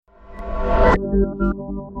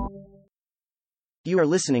You are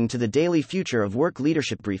listening to the daily Future of Work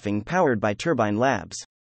leadership briefing powered by Turbine Labs.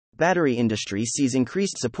 Battery industry sees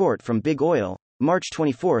increased support from big oil, March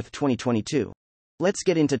 24, 2022. Let's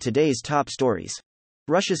get into today's top stories.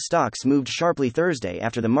 Russia's stocks moved sharply Thursday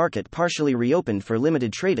after the market partially reopened for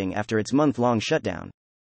limited trading after its month-long shutdown.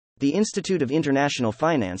 The Institute of International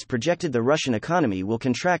Finance projected the Russian economy will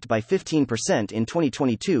contract by 15% in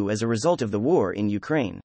 2022 as a result of the war in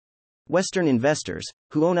Ukraine. Western investors,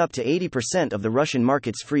 who own up to 80% of the Russian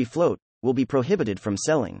market's free float, will be prohibited from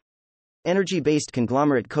selling. Energy-based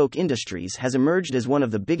conglomerate Koch Industries has emerged as one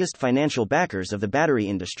of the biggest financial backers of the battery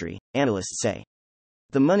industry, analysts say.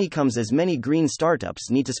 The money comes as many green startups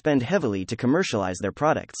need to spend heavily to commercialize their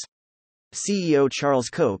products. CEO Charles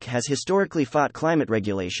Koch has historically fought climate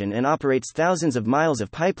regulation and operates thousands of miles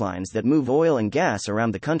of pipelines that move oil and gas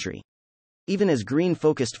around the country. Even as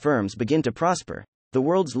green-focused firms begin to prosper, the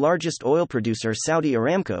world's largest oil producer Saudi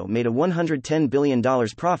Aramco made a $110 billion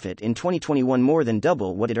profit in 2021, more than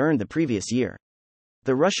double what it earned the previous year.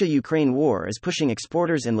 The Russia-Ukraine war is pushing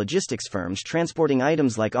exporters and logistics firms transporting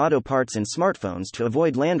items like auto parts and smartphones to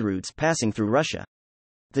avoid land routes passing through Russia.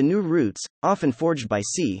 The new routes, often forged by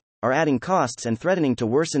sea, are adding costs and threatening to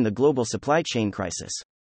worsen the global supply chain crisis.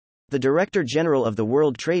 The Director General of the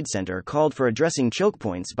World Trade Center called for addressing choke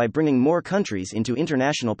points by bringing more countries into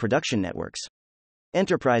international production networks.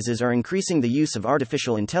 Enterprises are increasing the use of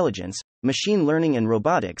artificial intelligence, machine learning and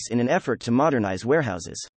robotics in an effort to modernize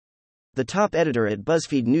warehouses. The top editor at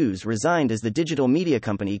BuzzFeed News resigned as the digital media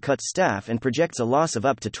company cuts staff and projects a loss of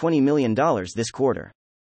up to $20 million this quarter.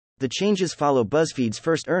 The changes follow BuzzFeed's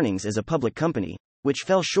first earnings as a public company, which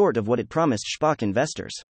fell short of what it promised SPAC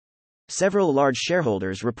investors. Several large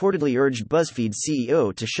shareholders reportedly urged BuzzFeed's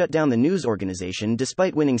CEO to shut down the news organization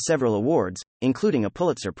despite winning several awards, including a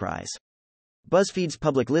Pulitzer Prize. BuzzFeed's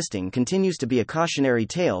public listing continues to be a cautionary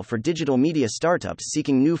tale for digital media startups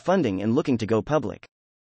seeking new funding and looking to go public.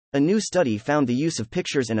 A new study found the use of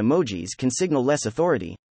pictures and emojis can signal less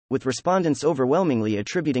authority, with respondents overwhelmingly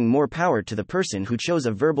attributing more power to the person who chose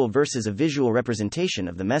a verbal versus a visual representation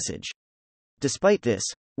of the message. Despite this,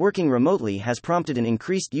 working remotely has prompted an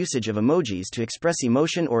increased usage of emojis to express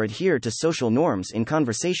emotion or adhere to social norms in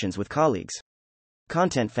conversations with colleagues.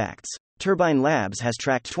 Content facts. Turbine Labs has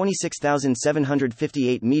tracked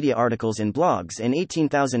 26,758 media articles and blogs and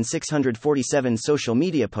 18,647 social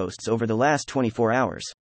media posts over the last 24 hours.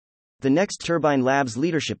 The next Turbine Labs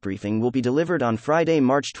leadership briefing will be delivered on Friday,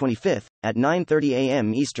 March 25, at 9:30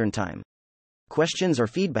 a.m. Eastern Time. Questions or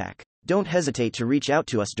feedback? Don't hesitate to reach out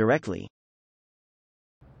to us directly.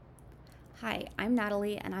 Hi, I'm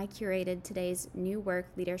Natalie, and I curated today's New Work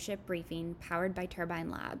Leadership Briefing powered by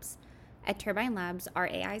Turbine Labs. At Turbine Labs, our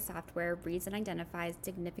AI software reads and identifies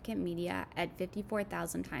significant media at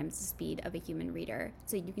 54,000 times the speed of a human reader,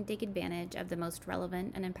 so you can take advantage of the most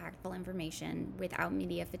relevant and impactful information without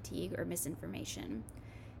media fatigue or misinformation.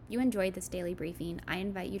 If you enjoyed this daily briefing, I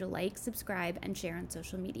invite you to like, subscribe, and share on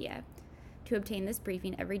social media. To obtain this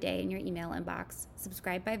briefing every day in your email inbox,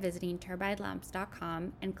 subscribe by visiting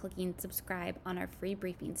turbinelabs.com and clicking subscribe on our free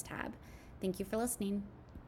briefings tab. Thank you for listening.